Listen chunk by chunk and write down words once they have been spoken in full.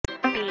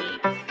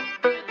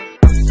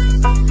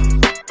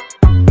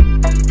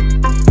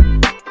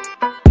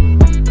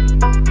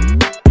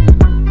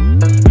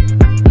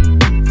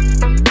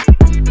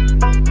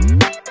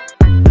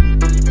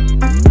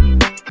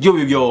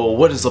Yo,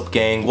 what is up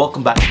gang?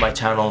 Welcome back to my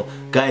channel.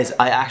 Guys,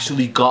 I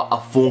actually got a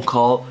phone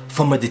call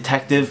from a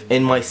detective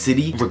in my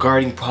city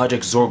regarding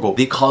Project Zorgo.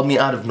 They called me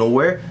out of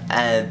nowhere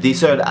and they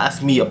started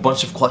asking me a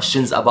bunch of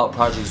questions about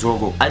Project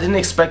Zorgo. I didn't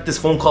expect this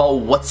phone call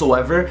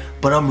whatsoever,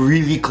 but I'm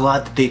really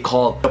glad that they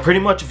called. But pretty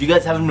much, if you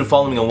guys haven't been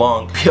following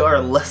along, we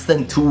are less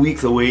than 2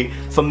 weeks away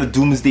from the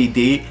doomsday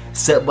day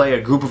set by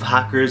a group of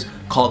hackers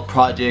called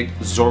Project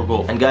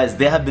Zorgo. And guys,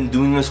 they have been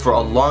doing this for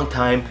a long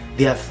time.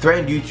 They have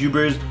threatened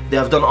YouTubers, they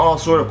have done all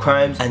sort of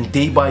crimes, and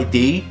day by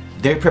day,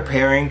 they're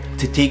preparing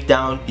to take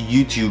down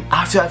YouTube.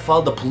 After I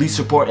filed the police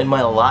report in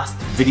my last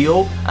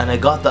video and I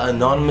got the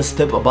anonymous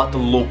tip about the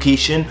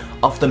location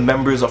of the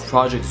members of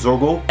Project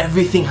Zorgo,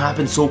 everything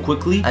happened so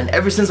quickly, and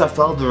ever since I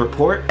filed the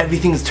report,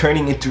 everything is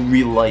turning into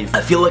real life. I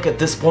feel like at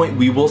this point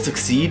we will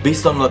succeed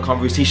based on the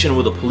conversation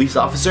with a police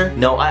officer.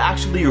 Now, I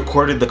actually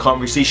recorded the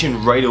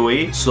conversation right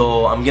away,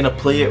 so I'm gonna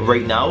play it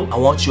right now. I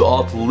want you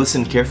all to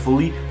listen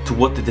carefully to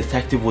what the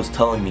detective was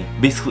telling me.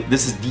 Basically,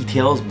 this is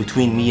details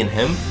between me and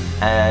him,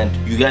 and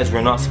you guys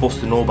were not supposed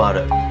to know about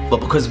it.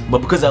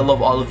 But because I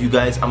love all of you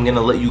guys, I'm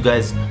gonna let you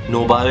guys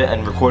know about it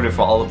and record it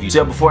for all of you. So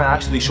yeah, before I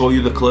actually show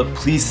you the clip,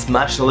 please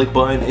smash the like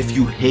button if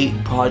you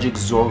hate Project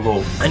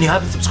Zorgo. And you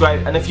haven't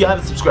subscribed, and if you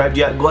haven't subscribed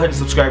yet, go ahead and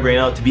subscribe right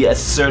now to be a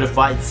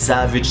certified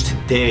savage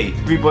today.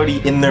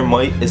 Everybody in their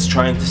might is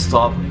trying to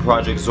stop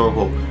Project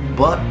Zorgo.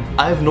 But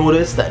I've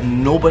noticed that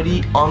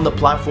nobody on the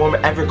platform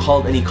ever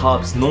called any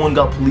cops. No one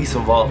got police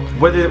involved.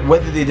 Whether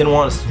they didn't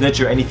want to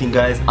snitch or anything,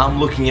 guys, I'm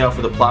looking out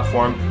for the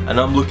platform and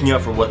I'm looking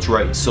out for what's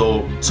right.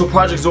 So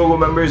Project Zorgo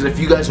members, if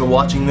you guys are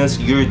watching this,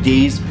 your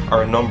days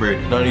are numbered.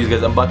 None of these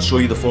guys, I'm about to show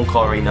you the phone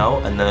call right now,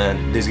 and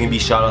then there's gonna be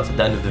shout outs at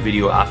the end of the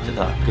video after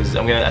that. Because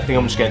I think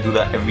I'm just gonna do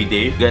that every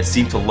day. You guys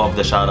seem to love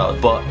the shout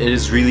out. But it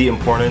is really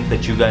important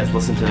that you guys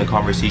listen to the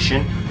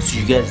conversation so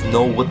you guys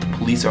know what the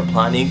police are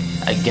planning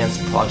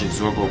against Project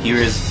Zorgo. Here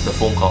is the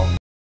phone call.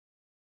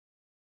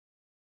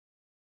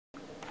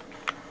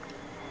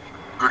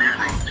 Good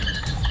evening.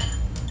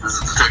 This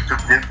is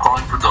Detective Nick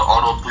calling for the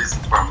auto police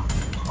department.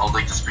 I would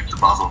like to speak to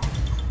Basil.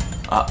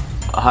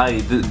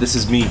 Hi, this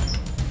is me.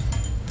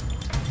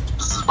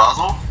 This is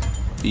Basil?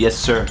 Yes,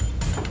 sir.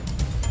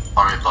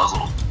 Alright,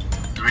 Basil.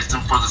 The reason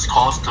for this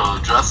call is to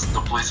address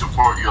the police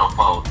report you have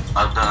filed.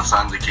 I've been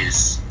assigned the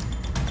case.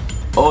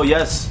 Oh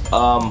yes,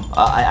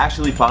 I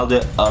actually filed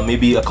it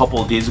maybe a couple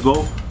of days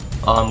ago.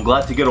 I'm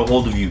glad to get a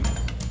hold of you.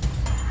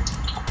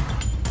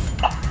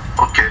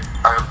 Okay,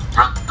 I've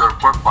read the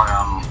report, but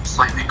I'm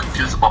slightly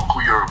confused about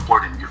who you're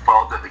reporting. You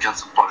filed it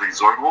against Project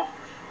Zorgo?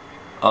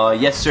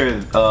 Yes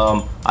sir,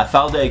 I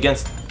filed it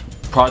against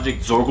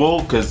Project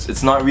Zorgo because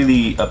it's not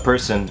really a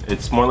person,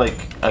 it's more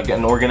like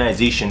an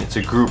organization, it's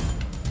a group.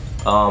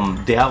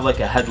 They have like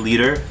a head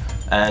leader,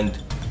 and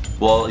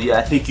well, yeah,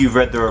 I think you've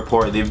read the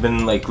report. They've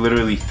been like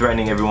literally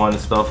threatening everyone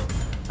and stuff,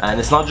 and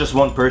it's not just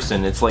one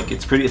person, it's like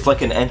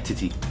an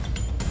entity.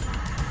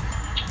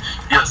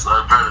 Yes,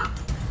 I've read it,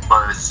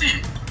 but I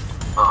see.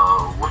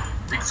 What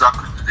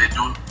exactly did they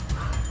do?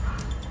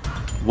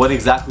 What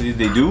exactly did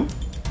they do?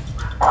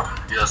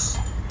 Yes.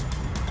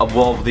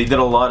 Well, they did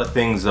a lot of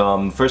things.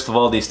 First of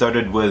all, they've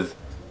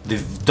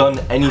done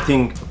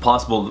anything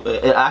possible.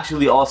 It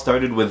actually all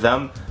started with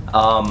them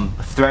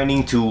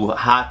threatening to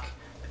hack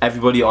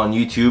everybody on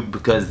YouTube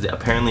because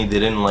apparently they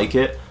didn't like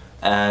it.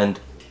 And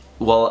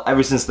well,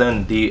 ever since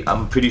then,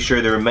 I'm pretty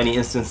sure there were many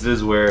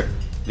instances where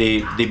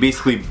they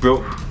basically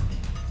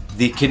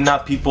they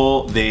kidnap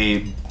people,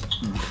 they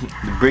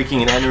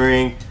breaking and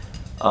entering,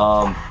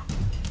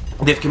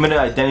 they've committed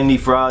identity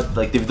fraud.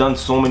 Like, they've done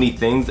so many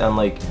things, and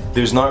like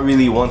there's not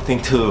really one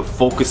thing to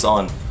focus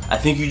on. I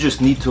think you just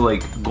need to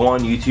like go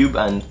on YouTube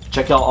and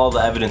check out all the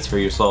evidence for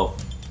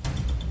yourself.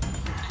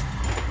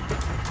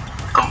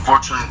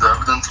 Unfortunately, the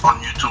evidence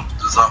on YouTube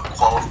does not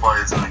qualify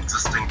as an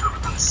existing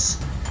evidence,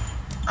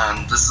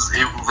 and this is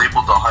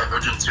labeled a high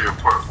urgency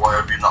report. Why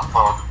have you not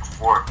filed it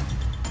before?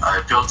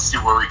 I fail to see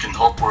where we can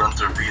help or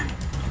intervene.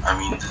 I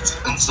mean, these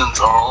incidents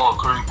are all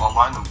occurring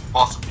online in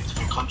possibly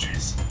different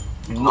countries.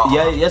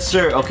 Yeah, yes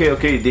sir, okay,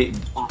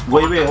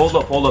 wait,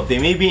 hold up. They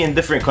may be in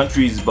different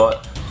countries,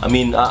 but I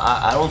mean,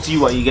 I don't see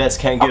why you guys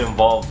can't get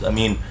involved. I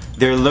mean,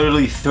 they're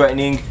literally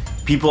threatening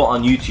people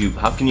on YouTube.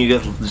 How can you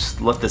guys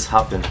just let this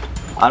happen?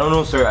 I don't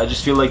know, sir, I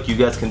just feel like you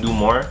guys can do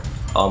more,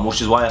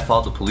 which is why I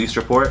filed the police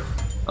report.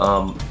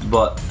 I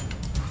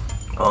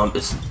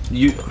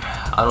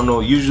don't know,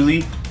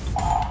 usually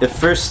it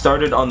first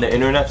started on the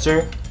internet,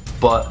 sir,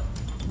 but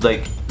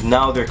like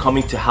now they're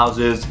coming to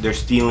houses, they're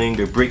stealing,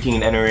 they're breaking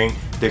and entering,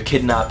 they're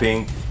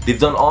kidnapping. They've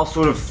done all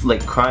sort of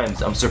like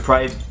crimes. I'm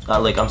surprised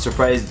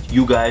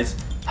you guys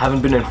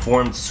haven't been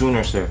informed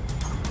sooner, sir.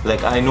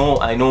 Like, I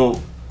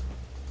know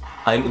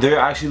there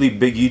are actually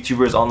big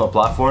YouTubers on the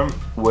platform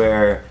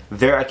where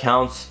their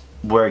accounts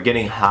were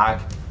getting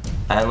hacked,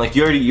 and like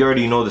you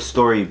already know the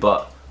story,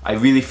 but I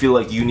really feel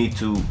like you need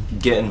to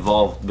get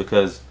involved,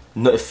 because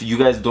if you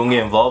guys don't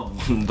get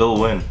involved, they'll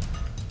win.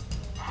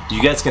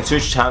 You guys can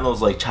search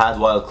channels like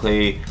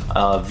ChadWildClay,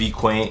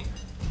 Qwaint,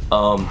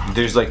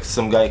 there's like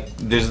some guy,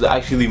 there's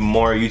actually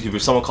more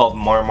YouTubers, someone called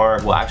Marmar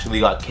who actually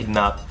got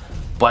kidnapped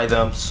by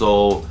them.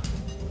 So,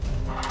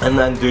 and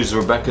then there's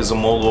Rebecca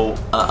Zamolo.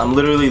 I'm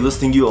literally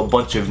listing you a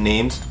bunch of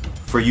names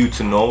for you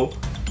to know.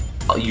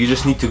 You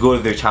just need to go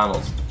to their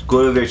channels.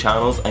 Go to their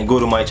channels and go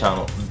to my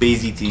channel,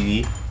 Bazy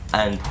TV,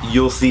 and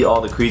you'll see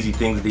all the crazy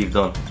things they've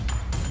done.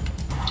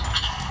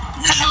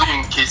 Usually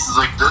in cases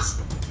like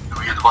this,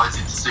 we advise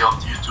you to stay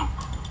off the YouTube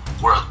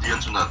or at the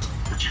internet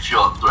if you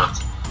feel a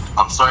threat.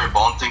 I'm sorry, but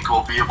I don't think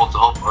we'll be able to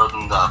help other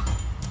than that.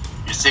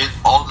 You say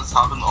all this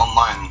happened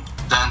online,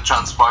 then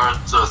transpired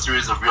to a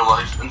series of real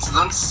life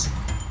incidents?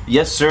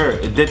 Yes sir,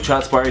 it did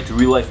transpire to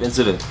real life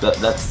incidents.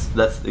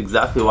 That's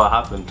exactly what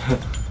happened.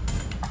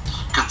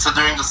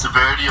 Considering the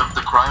severity of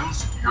the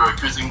crimes you're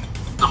accusing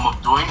them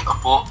of doing, a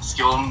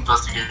full-scale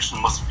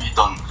investigation must be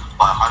done,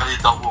 but I highly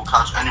doubt we'll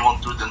catch anyone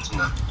through the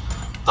internet.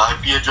 The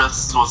IP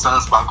addresses will send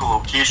us back a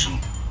location,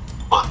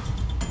 but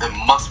it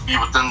must be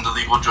within the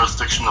legal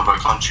jurisdiction of our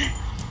country.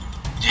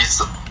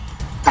 These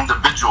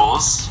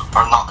individuals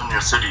are not in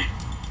your city.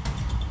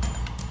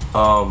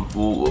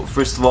 Well,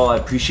 first of all, I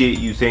appreciate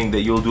you saying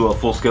that you'll do a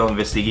full-scale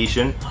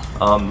investigation.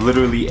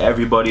 Literally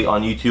everybody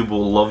on YouTube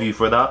will love you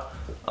for that.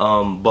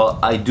 But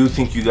I do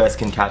think you guys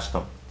can catch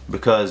them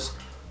because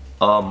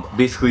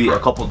basically a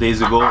couple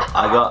days ago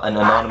I got an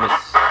anonymous.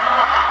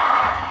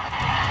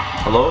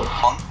 Hello?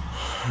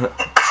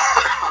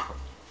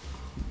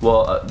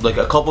 Well, like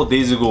a couple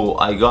days ago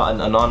I got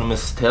an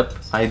anonymous tip.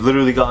 I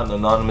literally got an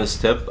anonymous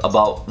tip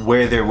about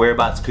where their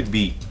whereabouts could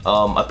be.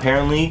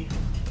 Apparently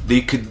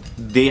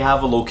they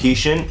have a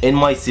location in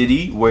my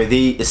city where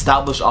they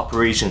establish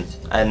operations,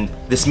 and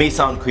this may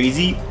sound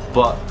crazy,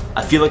 but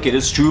I feel like it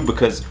is true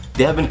because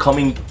they've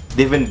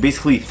been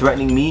basically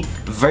threatening me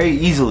very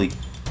easily.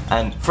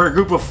 And for a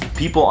group of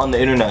people on the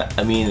internet,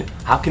 I mean,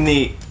 how can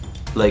they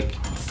like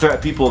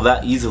threat people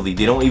that easily?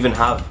 They don't even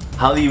have,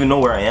 how do they even know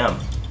where I am?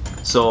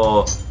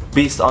 So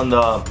based on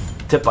the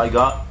tip I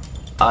got,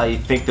 I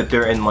think that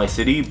they're in my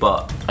city,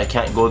 but I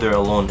can't go there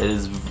alone. It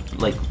is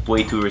like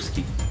way too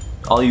risky.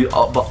 All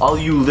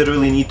you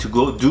literally need to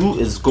go do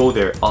is go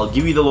there. I'll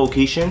give you the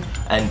location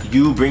and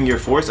you bring your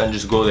force and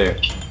just go there.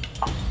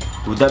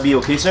 Would that be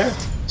okay, sir?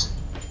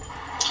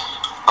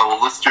 I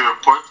will list your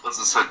report as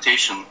a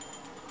citation,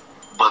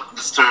 but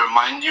just to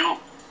remind you,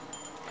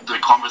 the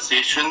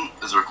conversation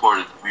is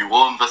recorded. We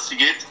will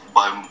investigate,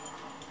 but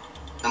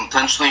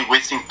intentionally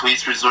wasting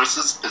police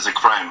resources is a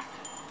crime.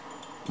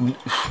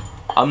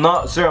 I'm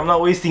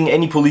not wasting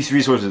any police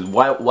resources.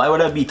 Why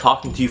would I be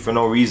talking to you for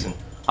no reason?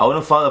 I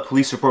wouldn't file a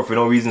police report for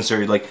no reason,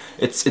 sir. Like,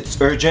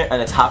 it's urgent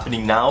and it's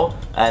happening now,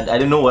 and I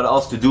didn't know what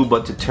else to do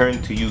but to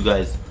turn to you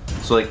guys.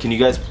 So like, can you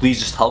guys please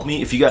just help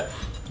me? If you got,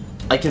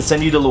 I can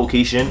send you the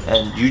location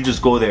and you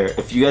just go there.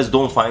 If you guys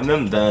don't find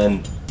them,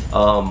 then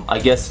I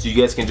guess you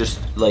guys can just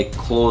like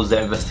close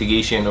the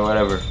investigation or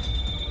whatever.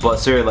 But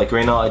sir, like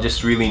right now I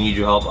just really need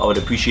your help. I would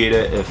appreciate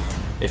it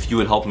if you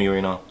would help me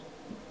right now.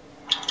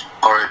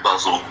 Alright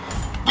Basil,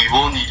 we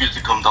will need you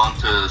to come down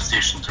to the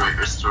station to write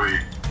your story,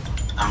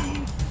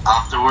 and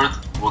afterward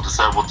we'll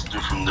decide what to do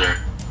from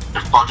there.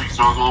 If Project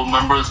Zorgo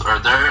members are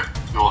there,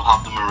 we will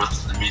have them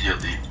arrested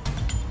immediately.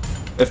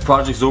 If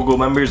Project Zorgo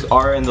members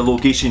are in the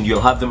location,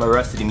 you'll have them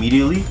arrested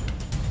immediately?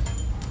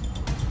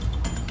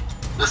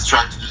 Let's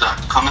try to do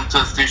that. Come into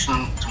the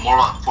station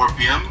tomorrow at 4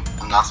 PM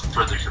and ask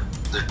for Detective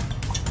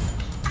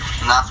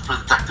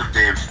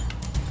Dave.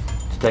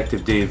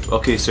 Detective Dave.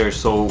 Okay, sir.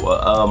 So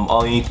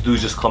all you need to do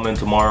is just come in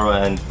tomorrow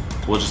and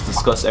we'll just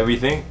discuss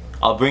everything.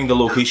 I'll bring the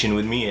location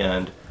with me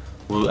and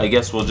I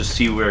guess we'll just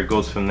see where it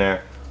goes from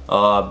there.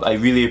 I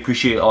really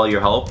appreciate all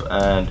your help,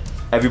 and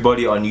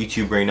everybody on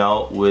YouTube right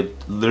now would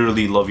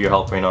literally love your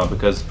help right now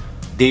because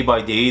day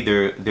by day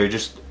they're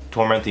just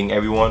tormenting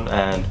everyone,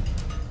 and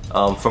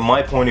from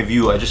my point of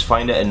view I just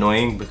find it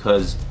annoying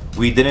because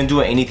we didn't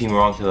do anything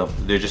wrong to them.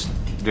 They're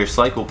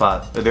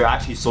psychopaths. They're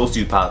actually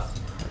sociopaths,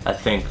 I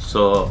think.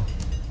 So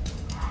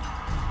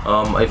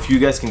if you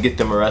guys can get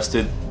them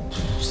arrested,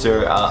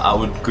 sir, I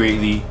would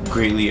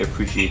greatly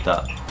appreciate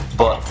that.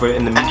 But for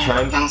in the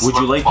meantime, would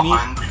you like me?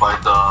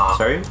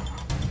 Sorry?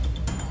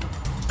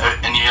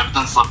 Any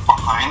evidence left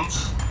behind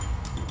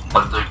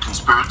by the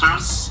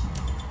conspirators?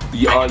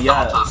 Yeah. To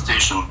the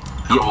station.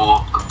 We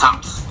will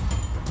attempt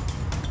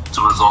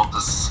to resolve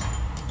this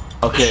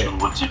issue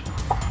with you.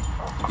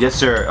 Yes,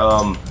 sir.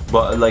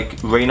 But like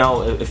right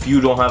now, if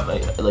you don't have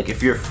like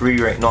if you're free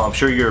right now, I'm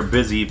sure you're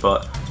busy,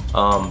 but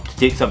to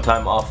take some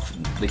time off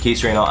the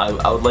case right now,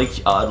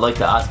 I'd like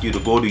to ask you to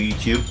go to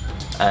YouTube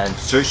and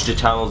search the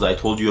channels I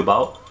told you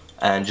about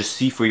and just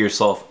see for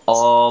yourself.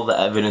 All the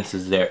evidence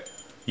is there.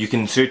 You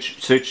can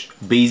search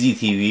Bazy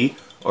TV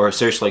or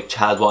search like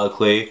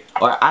ChadWildClay,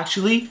 or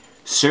actually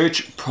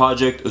search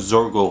Project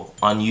Zorgo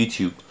on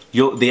YouTube.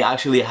 They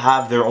actually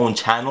have their own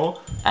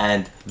channel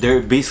and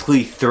they're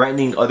basically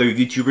threatening other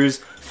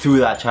YouTubers through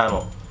that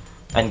channel.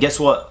 And guess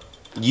what?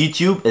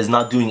 YouTube is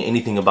not doing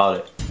anything about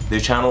it.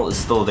 Their channel is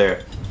still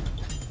there.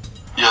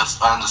 Yes,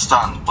 I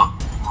understand, but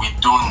we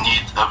do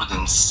need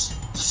evidence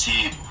to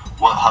see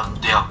what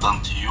they have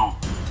done to you.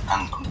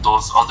 and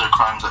those other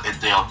crimes that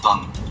they have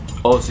done.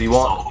 Oh, so you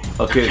want?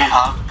 So okay. if you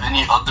have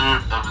any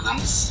other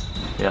evidence,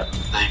 yeah,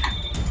 that you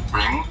could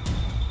bring,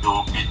 it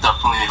will be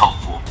definitely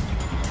helpful.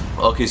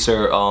 Okay,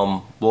 sir.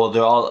 Well,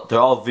 they're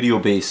all video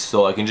based,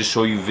 so I can just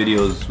show you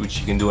videos which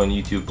you can do on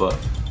YouTube. But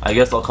I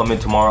guess I'll come in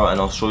tomorrow and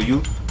I'll show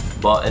you.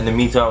 But in the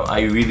meantime,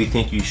 I really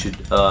think you should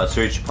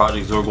search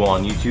Project Zorgo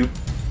on YouTube,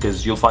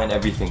 because you'll find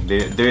everything.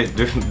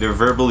 They're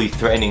verbally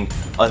threatening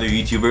other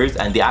YouTubers,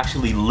 and they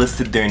actually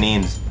listed their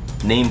names,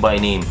 name by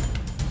name.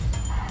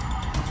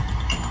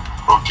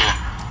 Okay,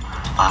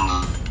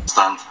 I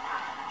understand.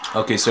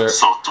 Okay, sir.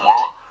 So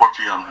tomorrow, 4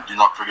 p.m. Do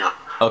not forget.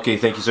 Okay,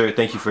 thank you, sir.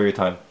 Thank you for your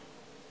time.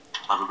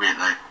 Have a great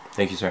night.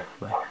 Thank you, sir.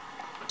 Bye.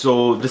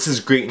 So this is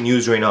great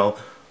news right now.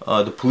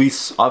 The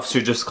police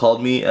officer just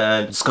called me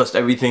and discussed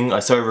everything. I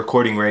started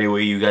recording right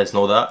away, you guys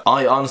know that.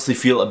 I honestly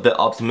feel a bit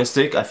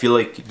optimistic. I feel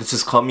like this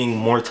is coming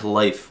more to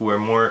life.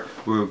 We're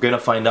gonna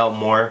find out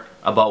more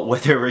about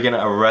whether we're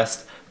gonna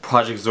arrest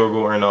Project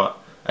Zorgo or not.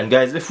 And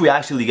guys, if we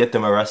actually get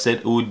them arrested,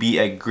 it would be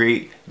a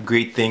great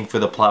thing for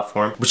the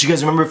platform. But you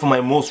guys remember from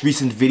my most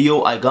recent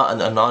video, I got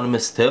an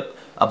anonymous tip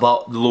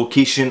about the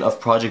location of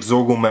Project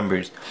Zorgo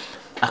members.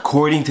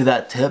 According to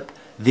that tip,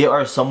 they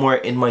are somewhere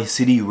in my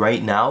city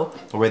right now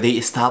where they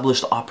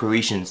established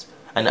operations,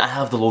 and I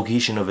have the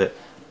location of it.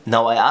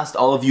 Now, I asked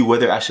all of you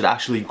whether I should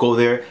actually go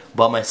there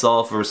by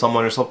myself or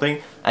someone or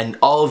something, and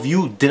all of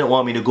you didn't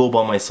want me to go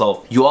by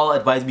myself. You all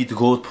advised me to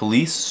go with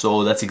police,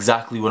 so that's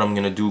exactly what I'm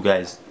gonna do,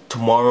 guys.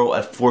 Tomorrow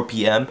at 4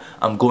 p.m.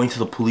 I'm going to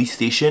the police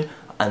station,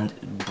 and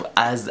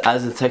as the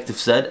detective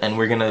said, and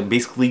we're gonna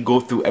basically go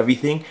through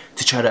everything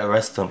to try to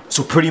arrest them.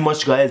 So pretty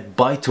much, guys,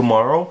 by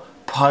tomorrow,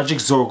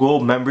 Project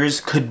Zorgo members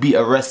could be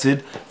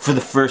arrested for the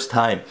first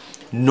time.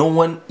 No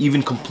one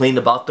even complained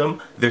about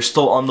them. They're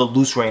still on the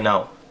loose right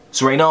now.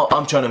 So right now,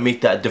 I'm trying to make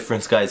that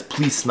difference, guys.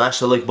 Please smash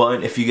the like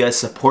button if you guys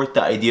support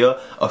the idea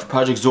of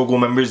Project Zorgo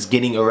members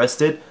getting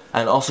arrested.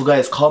 And also,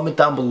 guys, comment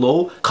down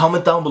below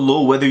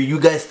whether you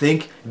guys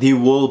think they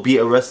will be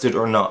arrested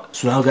or not.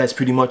 So now, guys,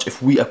 pretty much if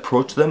we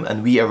approach them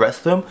and we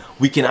arrest them,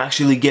 we can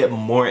actually get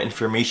more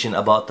information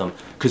about them.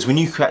 Because when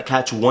you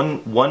catch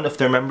one of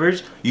their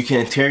members, you can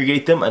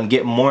interrogate them and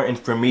get more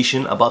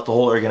information about the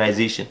whole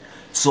organization.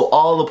 So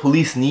all the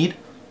police need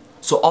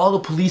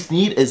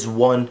is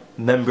one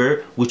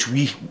member, which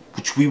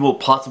we will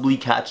possibly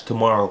catch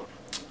tomorrow.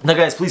 Now,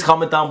 guys, please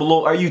comment down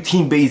below, are you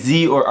Team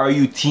BayZ or are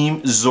you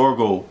Team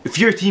Zorgo? If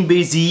you're Team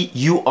BayZ,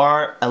 you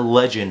are a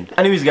legend.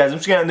 Anyways, guys, I'm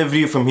just gonna end the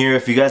video from here.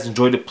 If you guys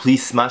enjoyed it,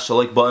 please smash the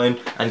like button.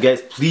 And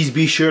guys, please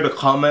be sure to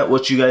comment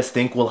what you guys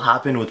think will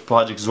happen with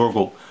Project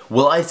Zorgo.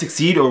 Will I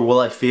succeed or will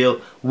I fail?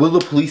 Will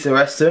the police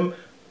arrest him?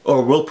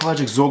 Or will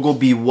Project Zorgo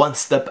be one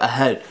step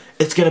ahead?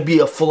 It's gonna be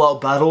a full-out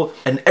battle,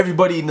 and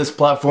everybody in this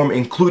platform,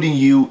 including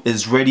you,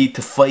 is ready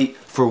to fight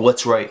for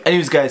what's right.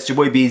 Anyways, guys, it's your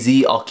boy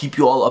BayZ. I'll keep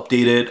you all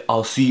updated.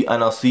 I'll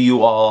see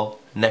you all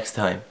next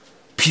time.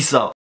 Peace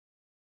out.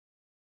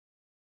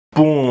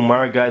 Boom.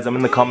 Alright, guys, I'm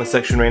in the comment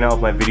section right now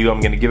of my video.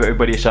 I'm gonna give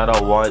everybody a shout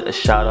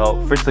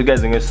out. First,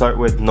 guys, I'm gonna start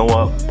with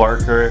Noah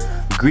Barker,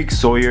 Greek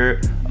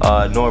Sawyer,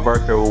 Noah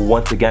Barker.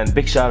 Once again,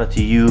 big shout out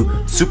to you.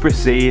 Super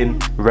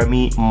Saiyan,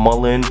 Remy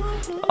Mullen,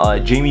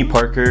 Jamie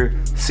Parker,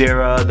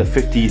 Sarah, the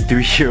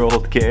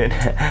 53-year-old kid.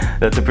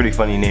 That's a pretty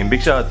funny name.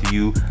 Big shout out to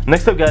you.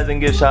 Next up, guys, I'm gonna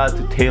give a shout out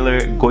to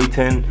Taylor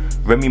Qwaint,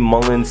 Remy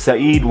Mullen,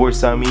 Saeed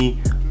Warsami,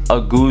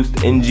 August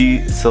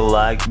Inji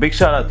Salag. Big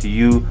shout out to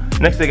you.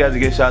 Next up, guys, I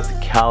give a shout out to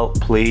Cal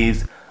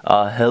Plays,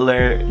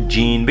 Hiller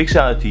Jean. Big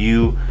shout out to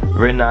you.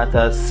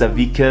 Renata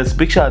Savikas.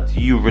 Big shout out to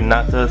you,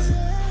 Renatas.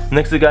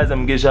 Next up, guys,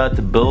 I'm gonna give a shout out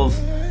to Bills.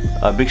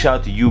 Big shout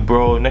out to you,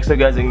 bro. Next up,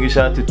 guys, I'm gonna give a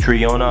shout out to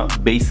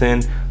Triona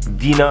Basin,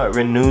 Dina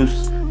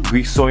Renus,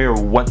 Greek Sawyer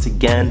once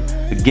again,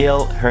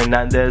 Gail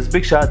Hernandez.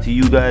 Big shout out to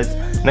you guys.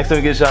 Next up,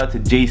 we get a shout out to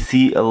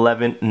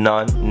JC11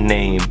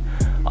 non-name.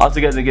 Also,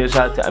 guys, I get a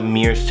shout out to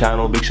Amir's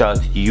channel. Big shout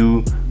out to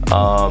you.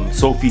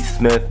 Sophie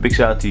Smith. Big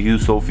shout out to you,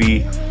 Sophie.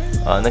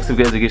 Next up,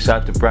 guys, I get a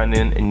shout out to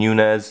Brandon and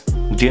Yunez,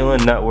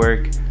 Jalen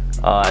Network,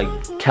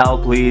 Cal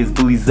Plays,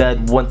 Billy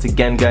Zed. Once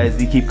again, guys,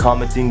 they keep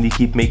commenting, they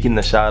keep making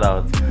the shout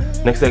outs.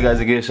 Next up, guys,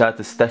 I get a shout out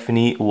to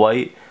Stephanie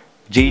White,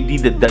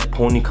 JD the Dead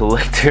Pony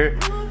Collector,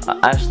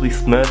 Ashley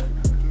Smith,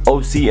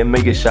 OC and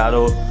Mega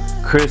Shadow,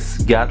 Chris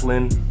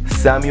Gatlin,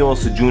 Samuel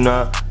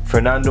Sujuna,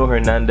 Fernando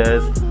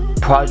Hernandez,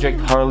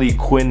 Project Harley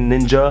Quinn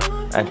Ninja,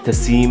 and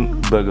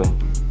Tassim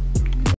Begum.